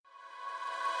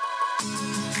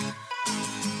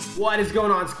What is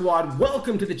going on, squad?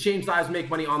 Welcome to the Change Lives, Make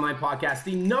Money Online podcast,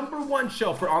 the #1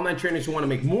 show for online trainers who want to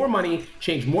make more money,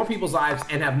 change more people's lives,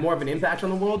 and have more of an impact on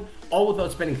the world, all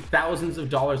without spending thousands of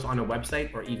dollars on a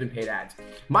website or even paid ads.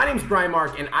 My name's Brian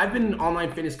Mark, and I've been an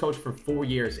online fitness coach for 4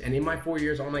 years. And in my 4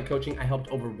 years online coaching, I helped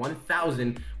over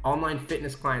 1,000 online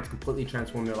fitness clients completely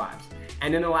transform their lives.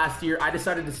 And in the last year, I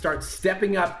decided to start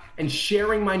stepping up and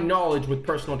sharing my knowledge with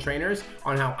personal trainers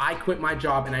on how I quit my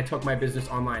job and I took my business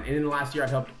online. And in the last year,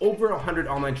 I've helped over 100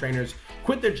 online trainers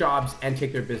quit their jobs and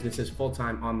take their businesses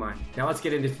full-time online. Now let's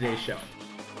get into today's show.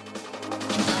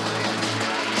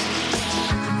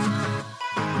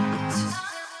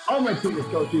 Online fitness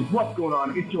coaches, what's going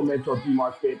on? It's your mentor,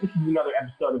 B-Mark Fit. This is another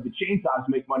episode of the Change Lives,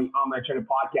 Make Money Online Trainer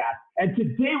podcast. And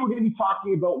today we're going to be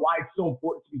talking about why it's so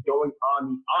important to be going on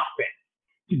the offense.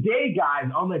 Today,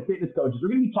 guys, online fitness coaches, we're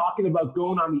going to be talking about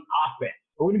going on the offense.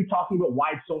 We're going to be talking about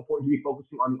why it's so important to be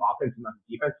focusing on the offense and not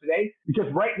the defense today. Because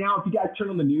right now, if you guys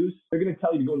turn on the news, they're going to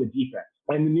tell you to go on the defense.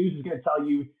 And the news is going to tell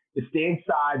you to stay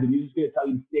inside. The news is going to tell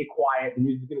you to stay quiet. The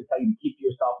news is going to tell you to keep to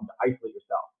yourself and to isolate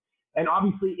yourself. And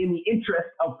obviously, in the interest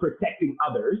of protecting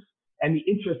others and the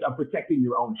interest of protecting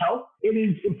your own health, it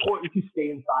is important to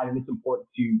stay inside and it's important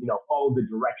to, follow the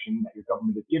direction that your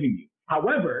government is giving you.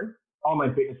 However,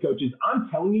 online fitness coaches,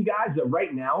 I'm telling you guys that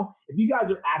right now, if you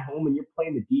guys are at home and you're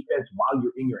playing the defense while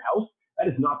you're in your house, that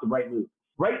is not the right move.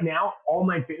 Right now,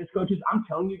 online fitness coaches, I'm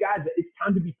telling you guys that it's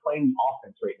time to be playing the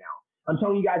offense right now. I'm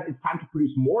telling you guys it's time to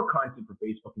produce more content for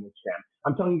Facebook and Instagram.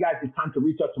 I'm telling you guys it's time to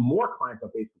reach out to more clients on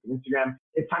Facebook and Instagram.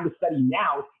 It's time to study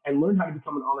now and learn how to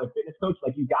become an online fitness coach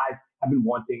like you guys have been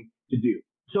wanting to do.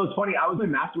 So it's funny, I was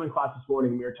in mastermind class this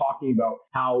morning and we were talking about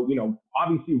how,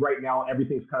 obviously right now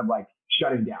everything's kind of like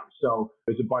shutting down. So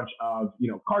there's a bunch of,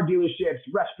 car dealerships,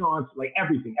 restaurants, like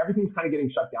everything's kind of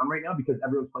getting shut down right now because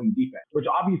everyone's playing defense, which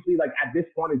obviously like at this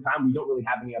point in time, we don't really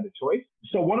have any other choice.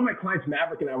 So one of my clients,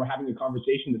 Maverick, and I were having a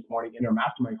conversation this morning in our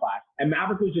mastermind class. And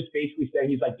Maverick was just basically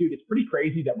saying, he's like, dude, it's pretty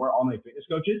crazy that we're online fitness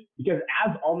coaches because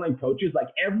as online coaches,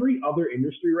 like every other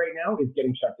industry right now is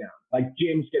getting shut down. Like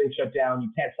gyms getting shut down.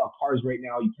 You can't sell cars right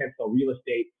now. You can't sell real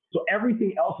estate. So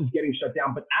everything else is getting shut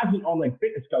down. But as an online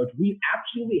fitness coach, we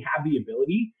actually have the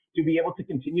ability to be able to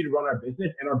continue to run our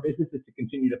business and our business is to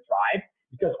continue to thrive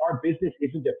because our business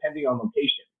isn't depending on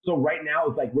location. So right now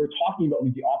it's like we're talking about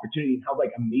the opportunity and how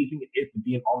like amazing it is to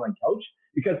be an online coach.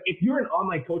 Because if you're an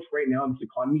online coach right now in this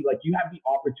economy, like you have the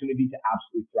opportunity to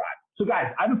absolutely thrive. So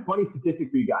guys, I have a funny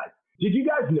statistic for you guys. Did you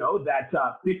guys know that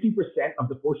 50% of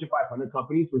the Fortune 500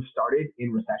 companies were started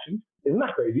in recessions? Isn't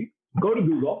that crazy? Go to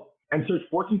Google and search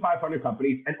Fortune 500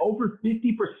 companies, and over 50%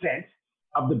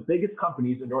 of the biggest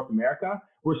companies in North America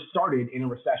were started in a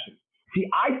recession. See,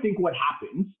 I think what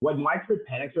happens when widespread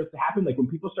panic starts to happen, like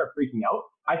when people start freaking out,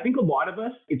 I think a lot of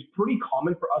us, it's pretty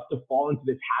common for us to fall into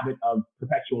this habit of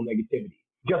perpetual negativity.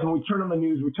 Because when we turn on the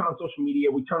news, we turn on social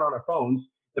media, we turn on our phones,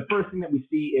 the first thing that we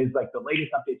see is like the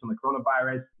latest updates on the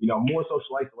coronavirus, more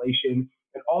social isolation,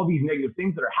 and all these negative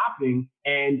things that are happening.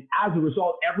 And as a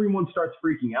result, everyone starts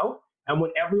freaking out. And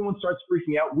when everyone starts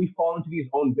freaking out, we fall into these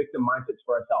own victim mindsets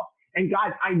for ourselves. And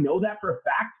guys, I know that for a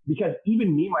fact because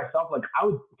even me, myself, like I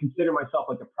would consider myself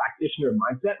like a practitioner of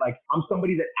mindset. Like I'm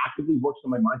somebody that actively works on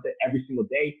my mindset every single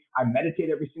day. I meditate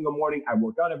every single morning. I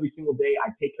work out every single day. I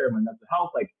take care of my mental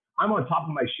health. Like I'm on top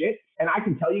of my shit. And I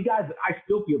can tell you guys that I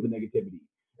still feel the negativity.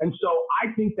 And so I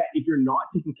think that if you're not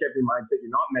taking care of your mindset,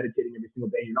 you're not meditating every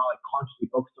single day, you're not like consciously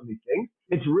focused on these things,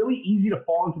 it's really easy to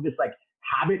fall into this like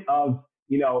habit of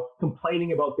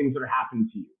complaining about things that are happening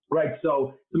to you, right?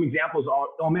 So some examples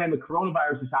are, oh man, the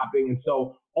coronavirus is happening. And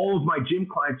so all of my gym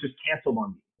clients just canceled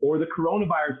on me. Or the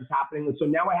coronavirus is happening. And so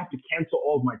now I have to cancel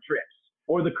all of my trips.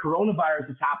 Or the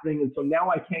coronavirus is happening. And so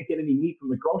now I can't get any meat from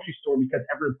the grocery store because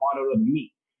everyone bought out of the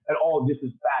meat. And all of this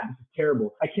is bad. This is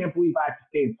terrible. I can't believe I have to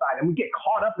stay inside. And we get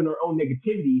caught up in our own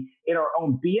negativity, in our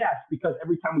own BS, because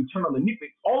every time we turn on the news,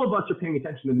 all of us are paying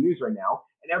attention to the news right now.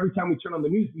 And every time we turn on the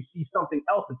news, we see something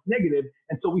else that's negative.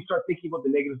 And so we start thinking about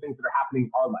the negative things that are happening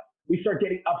in our life. We start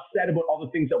getting upset about all the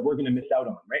things that we're going to miss out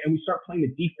on, right? And we start playing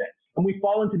the defense. And we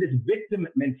fall into this victim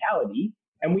mentality.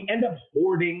 And we end up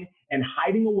hoarding and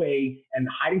hiding away and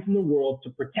hiding from the world to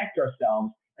protect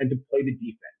ourselves and to play the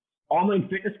defense. Online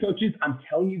fitness coaches, I'm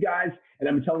telling you guys, and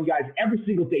I'm telling you guys every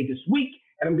single day this week,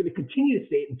 and I'm going to continue to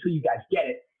say it until you guys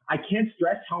get it. I can't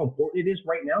stress how important it is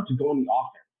right now to go on the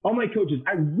offense. Online coaches,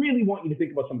 I really want you to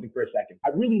think about something for a second.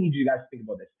 I really need you guys to think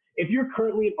about this. If you're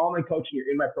currently an online coach and you're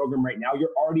in my program right now,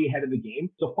 you're already ahead of the game.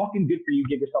 So fucking good for you.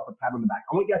 Give yourself a pat on the back.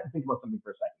 I want you guys to think about something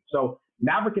for a second. So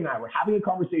Maverick and I were having a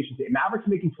conversation today. Maverick's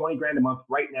making 20 grand a month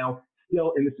right now,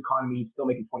 still in this economy, still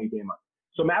making 20K a month.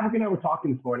 So Maverick and I were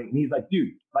talking this morning, and he's like,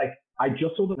 dude, like I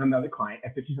just sold another client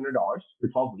at $1,500 for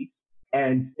 12 weeks.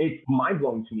 And it's mind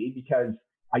blowing to me because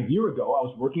a year ago, I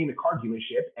was working in a car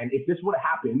dealership. And if this would have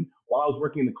happened while I was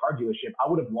working in the car dealership, I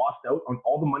would have lost out on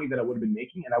all the money that I would have been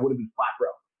making, and I would have been flat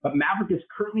broke. But Maverick is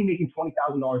currently making $20,000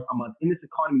 a month in this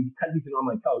economy because he's an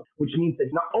online coach, which means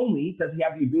that not only does he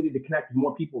have the ability to connect with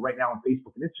more people right now on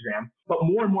Facebook and Instagram, but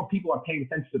more and more people are paying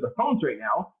attention to their phones right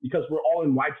now because we're all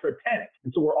in widespread panic.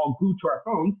 And so we're all glued to our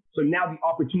phones. So now the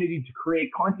opportunity to create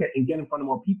content and get in front of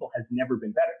more people has never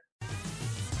been better.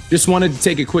 Just wanted to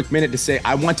take a quick minute to say,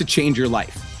 I want to change your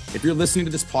life. If you're listening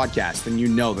to this podcast, then you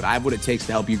know that I have what it takes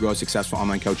to help you grow a successful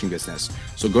online coaching business.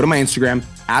 So go to my Instagram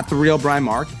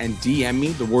 @TheRealBrianMark and DM me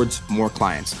the words more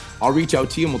clients. I'll reach out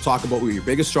to you and we'll talk about what your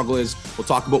biggest struggle is. We'll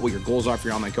talk about what your goals are for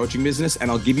your online coaching business,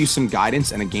 and I'll give you some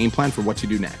guidance and a game plan for what to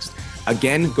do next.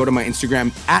 Again, go to my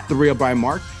Instagram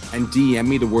 @TheRealBrianMark and DM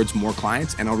me the words more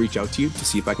clients, and I'll reach out to you to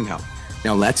see if I can help.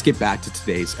 Now let's get back to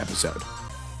today's episode.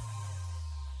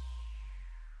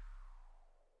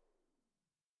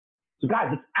 So guys,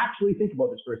 let's actually think about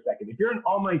this for a second. If you're an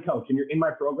online coach and you're in my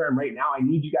program right now, I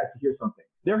need you guys to hear something.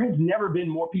 There has never been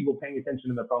more people paying attention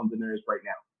to their phones than there is right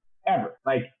now, ever.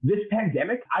 Like this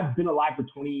pandemic, I've been alive for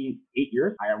 28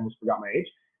 years. I almost forgot my age.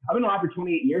 I've been alive for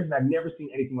 28 years and I've never seen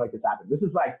anything like this happen. This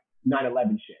is like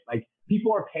 9/11 shit. Like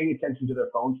people are paying attention to their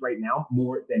phones right now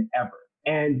more than ever.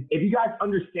 And if you guys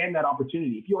understand that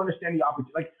opportunity, if you understand the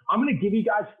opportunity, like I'm going to give you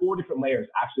guys 4 different layers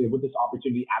actually of what this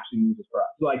opportunity actually means for us.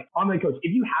 So like online coach,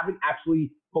 if you haven't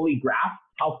actually fully grasped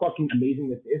how fucking amazing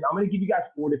this is, I'm going to give you guys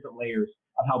 4 different layers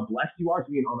of how blessed you are to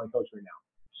be an online coach right now.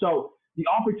 So the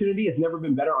opportunity has never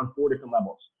been better on 4 different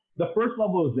levels. The first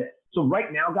level is this. So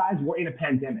right now, guys, we're in a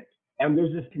pandemic and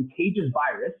there's this contagious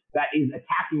virus that is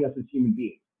attacking us as human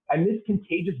beings. And this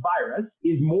contagious virus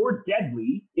is more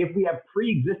deadly if we have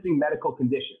pre-existing medical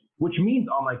conditions, which means,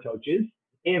 online coaches,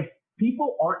 if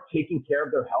people aren't taking care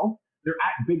of their health, they're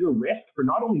at bigger risk for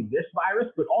not only this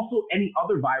virus, but also any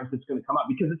other virus that's going to come up.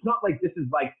 Because it's not like this is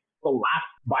like the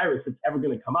last virus that's ever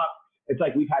going to come up. It's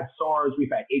like we've had SARS, we've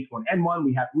had H1N1,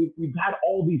 we've had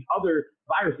all these other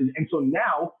viruses. And so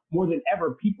now, more than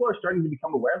ever, people are starting to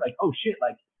become aware, like, oh shit,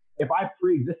 like if I have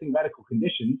pre-existing medical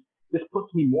conditions, this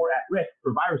puts me more at risk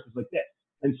for viruses like this.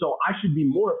 And so I should be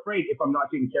more afraid if I'm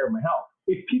not taking care of my health.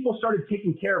 If people started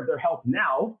taking care of their health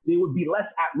now, they would be less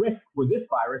at risk for this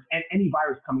virus and any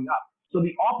virus coming up. So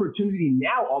the opportunity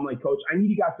now, online coach, I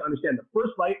need you guys to understand the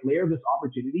first layer of this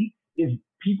opportunity is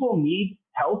people need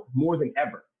health more than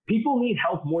ever. People need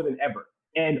health more than ever.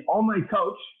 And online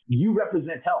coach, you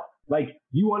represent health. Like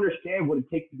you understand what it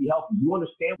takes to be healthy. You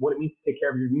understand what it means to take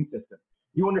care of your immune system.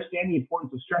 You understand the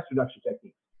importance of stress reduction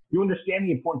techniques. You understand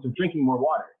the importance of drinking more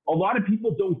water. A lot of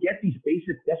people don't get these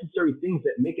basic necessary things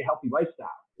that make a healthy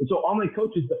lifestyle. And so online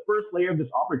coach is the first layer of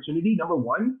this opportunity. Number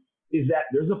one is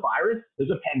that there's a virus, there's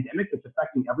a pandemic that's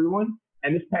affecting everyone.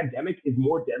 And this pandemic is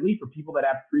more deadly for people that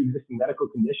have pre-existing medical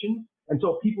conditions. And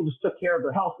so if people just took care of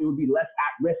their health, they would be less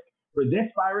at risk for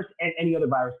this virus and any other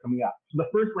virus coming up. So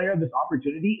the first layer of this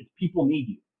opportunity is people need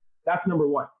you. That's number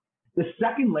one. The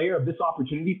second layer of this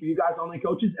opportunity for you guys, online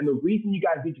coaches, and the reason you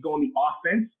guys need to go on the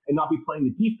offense and not be playing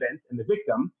the defense and the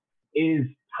victim is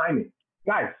timing.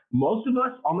 Guys, most of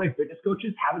us online fitness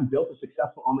coaches haven't built a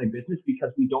successful online business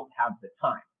because we don't have the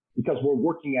time, because we're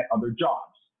working at other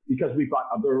jobs, because we've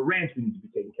got other arrangements we need to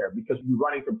be taken care of, because we're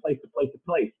running from place to place to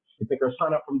place to pick our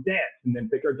son up from dance and then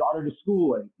pick our daughter to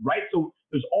school. And right. So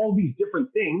there's all these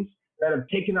different things that have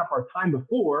taken up our time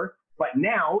before. But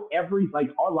now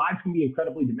our lives can be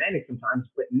incredibly demanding sometimes,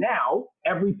 but now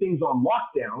everything's on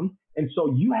lockdown. And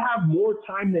so you have more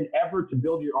time than ever to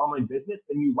build your online business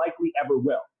than you likely ever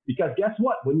will. Because guess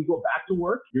what? When you go back to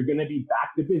work, you're going to be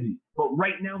back to busy. But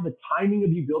right now, the timing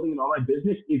of you building an online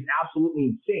business is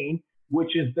absolutely insane,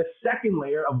 which is the second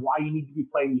layer of why you need to be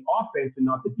playing the offense and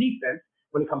not the defense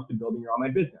when it comes to building your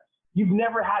online business. You've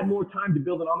never had more time to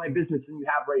build an online business than you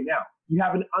have right now. You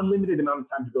have an unlimited amount of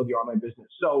time to build your online business.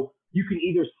 So you can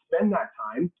either spend that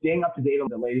time staying up to date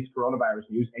on the latest coronavirus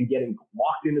news and getting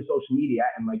locked into social media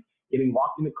and getting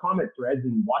locked into comment threads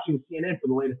and watching CNN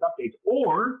for the latest updates,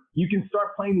 or you can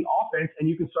start playing the offense and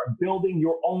you can start building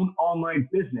your own online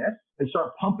business and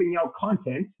start pumping out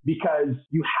content because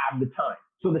you have the time.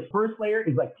 So the first layer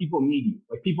is like people need you.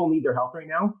 Like people need their health right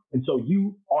now. And so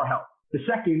you are health. The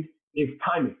second is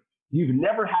timing. You've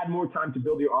never had more time to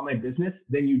build your online business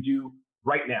than you do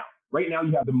right now. Right now,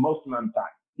 you have the most amount of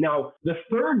time. Now, the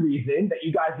third reason that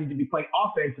you guys need to be playing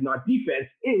offense and not defense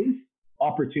is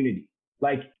opportunity.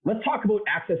 Like, let's talk about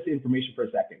access to information for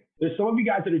a second. There's some of you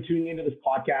guys that are tuning into this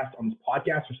podcast on this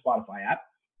podcast or Spotify app,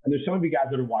 and there's some of you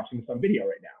guys that are watching this on video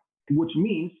right now, which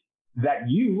means that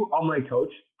you, online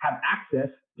coach, have access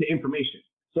to information.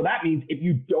 So that means if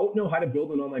you don't know how to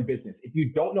build an online business, if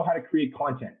you don't know how to create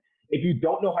content, if you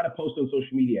don't know how to post on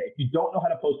social media, if you don't know how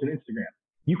to post on Instagram,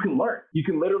 you can learn. You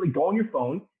can literally go on your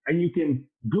phone and you can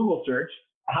Google search,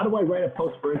 how do I write a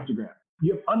post for Instagram?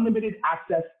 You have unlimited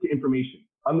access to information,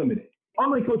 unlimited.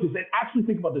 Online coaches, and actually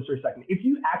think about this for a second. If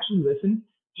you actually listen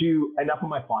to enough of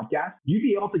my podcast, you'd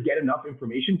be able to get enough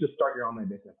information to start your online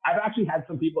business. I've actually had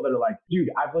some people that are like, dude,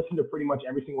 I've listened to pretty much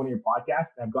every single one of your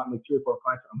podcasts and I've gotten like 2 or 4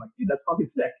 clients. I'm like, dude, that's fucking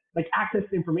sick. Like access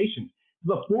to information.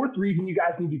 The fourth reason you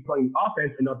guys need to be playing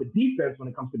offense and not the defense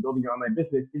when it comes to building your online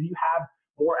business is you have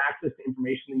more access to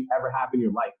information than you ever have in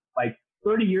your life. Like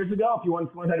 30 years ago, if you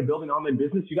wanted to learn how to build an online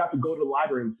business, you'd have to go to the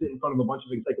library and sit in front of a bunch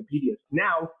of encyclopedias.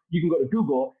 Now you can go to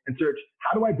Google and search,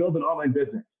 how do I build an online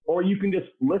business? Or you can just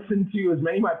listen to as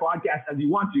many of my podcasts as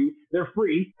you want to. They're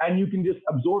free and you can just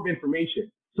absorb information.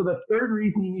 So the third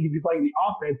reason you need to be playing the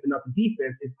offense and not the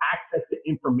defense is access to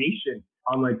information,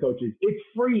 online coaches. It's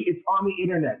free. It's on the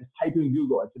internet. Just type in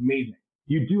Google. It's amazing.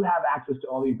 You do have access to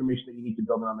all the information that you need to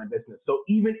build an online business. So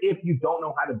even if you don't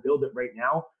know how to build it right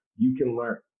now, you can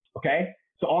learn. Okay?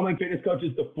 So online fitness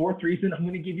coaches, the fourth reason, I'm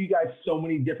going to give you guys so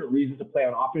many different reasons to play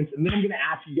on offense. And then I'm going to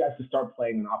ask you guys to start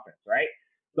playing on offense, right?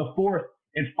 The fourth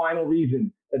and final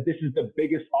reason that this is the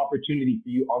biggest opportunity for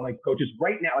you online coaches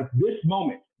right now, like this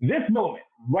moment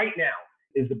right now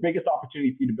is the biggest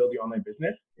opportunity for you to build your online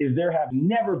business, is there have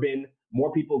never been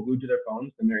more people glued to their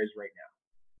phones than there is right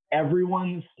now.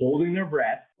 Everyone's holding their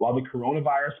breath while the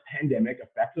coronavirus pandemic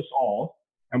affects us all,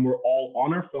 and we're all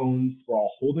on our phones, we're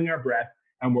all holding our breath,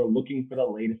 and we're looking for the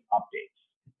latest updates.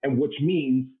 And which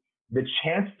means the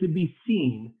chance to be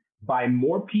seen by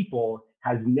more people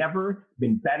has never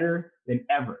been better than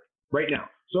ever right now.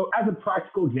 So as a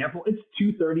practical example, it's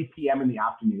 2:30 p.m. in the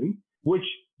afternoon, which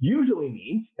usually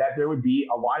means that there would be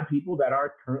a lot of people that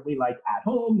are currently like at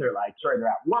home, they're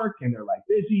at work and they're like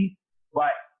busy,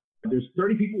 but there's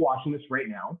 30 people watching this right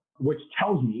now, which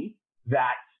tells me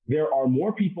that there are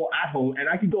more people at home, and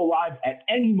I could go live at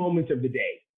any moment of the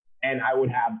day and I would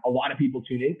have a lot of people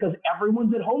tune in because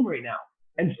everyone's at home right now.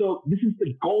 And so this is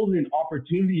the golden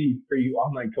opportunity for you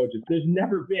online coaches. There's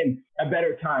never been a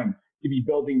better time to be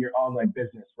building your online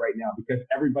business right now because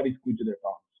everybody's glued to their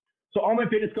phones. So online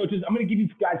fitness coaches, I'm going to give you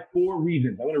guys 4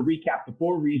 reasons. I'm going to recap the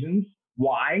 4 reasons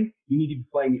why you need to be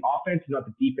playing the offense and not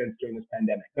the defense during this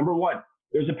pandemic. Number 1,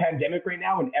 there's a pandemic right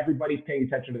now and everybody's paying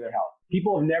attention to their health.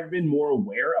 People have never been more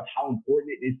aware of how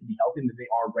important it is to be healthy than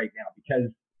they are right now because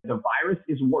the virus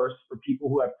is worse for people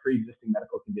who have pre-existing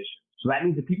medical conditions. So that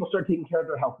means if people start taking care of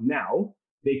their health now,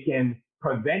 they can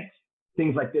prevent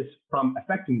things like this from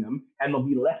affecting them and they'll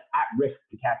be less at risk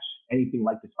to catch anything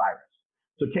like this virus.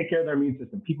 So take care of their immune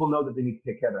system. People know that they need to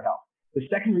take care of their health. The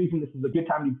second reason this is a good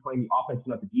time to be playing the offense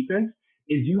and not the defense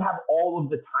is you have all of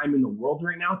the time in the world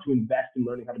right now to invest in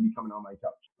learning how to become an online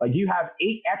coach. Like you have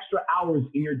 8 extra hours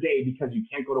in your day because you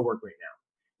can't go to work right now.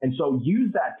 And so use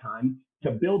that time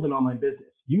to build an online business.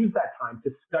 Use that time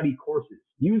to study courses.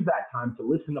 Use that time to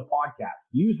listen to podcasts.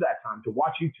 Use that time to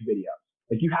watch YouTube videos.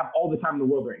 Like you have all the time in the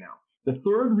world right now. The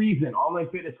third reason, online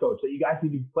fitness coach, that you guys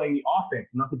need to be playing the offense,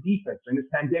 not the defense during this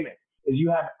pandemic, is you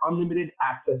have unlimited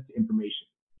access to information.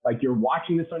 Like you're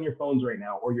watching this on your phones right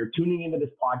now, or you're tuning into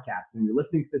this podcast and you're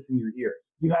listening to this in your ears.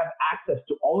 You have access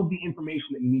to all of the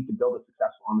information that you need to build a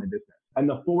successful online business. And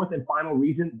the fourth and final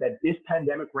reason that this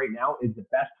pandemic right now is the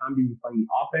best time to be playing the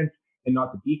offense and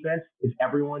not the defense is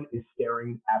everyone is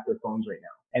staring at their phones right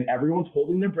now. And everyone's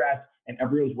holding their breath and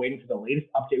everyone's waiting for the latest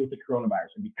update with the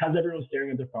coronavirus. And because everyone's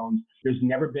staring at their phones, there's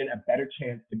never been a better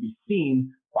chance to be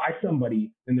seen by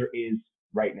somebody than there is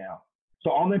right now. So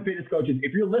online fitness coaches,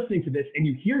 if you're listening to this and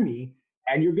you hear me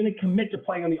and you're going to commit to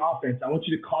playing on the offense, I want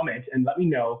you to comment and let me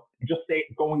know. Just say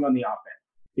going on the offense.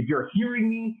 If you're hearing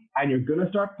me and you're going to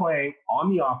start playing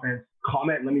on the offense,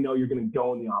 comment and let me know you're going to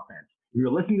go on the offense. If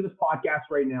you're listening to this podcast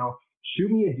right now, shoot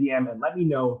me a DM and let me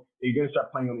know that you're going to start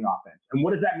playing on the offense. And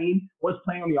what does that mean? What does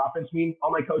playing on the offense mean?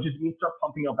 All my coaches, it means start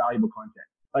pumping out valuable content.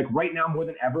 Like right now, more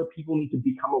than ever, people need to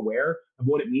become aware of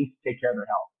what it means to take care of their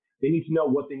health. They need to know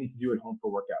what they need to do at home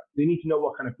for workouts. They need to know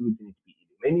what kind of foods they need to be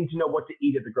eating. They need to know what to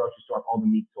eat at the grocery store if all the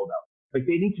meat's sold out. Like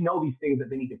they need to know these things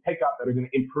that they need to pick up that are going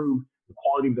to improve the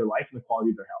quality of their life and the quality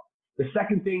of their health. The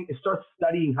second thing is start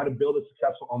studying how to build a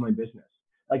successful online business.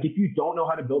 Like if you don't know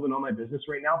how to build an online business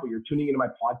right now, but you're tuning into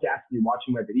my podcast and you're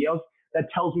watching my videos,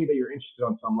 that tells me that you're interested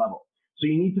on some level. So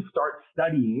you need to start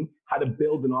studying how to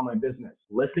build an online business,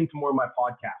 listening to more of my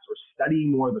podcasts or studying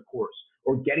more of the course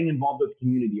or getting involved with the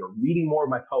community or reading more of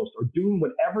my posts or doing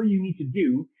whatever you need to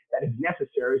do that is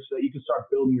necessary so that you can start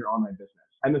building your online business.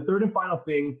 And the third and final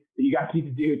thing that you guys need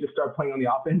to do to start playing on the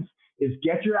offense is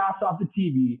get your ass off the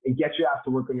TV and get your ass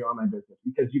to work on your online business,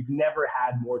 because you've never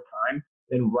had more time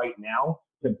than right now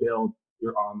to build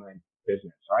your online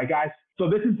business. All right, guys. So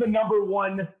this is the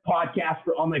 #1 podcast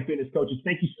for online fitness coaches.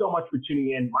 Thank you so much for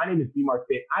tuning in. My name is DMark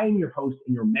Fit. I am your host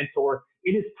and your mentor.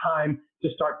 It is time to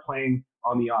start playing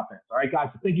on the offense. All right, guys.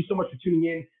 So thank you so much for tuning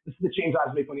in. This is the Change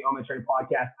Lives Make Money Online Training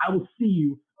Podcast. I will see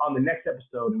you on the next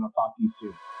episode, and I'll talk to you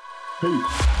soon.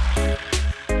 Peace.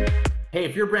 Hey,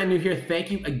 if you're brand new here,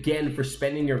 thank you again for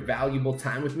spending your valuable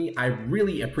time with me. I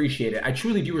really appreciate it. I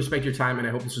truly do respect your time, and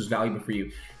I hope this was valuable for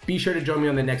you. Be sure to join me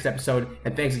on the next episode,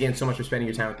 and thanks again so much for spending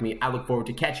your time with me. I look forward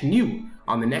to catching you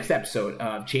on the next episode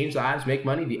of Change Lives, Make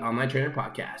Money, the Online Trainer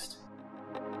Podcast.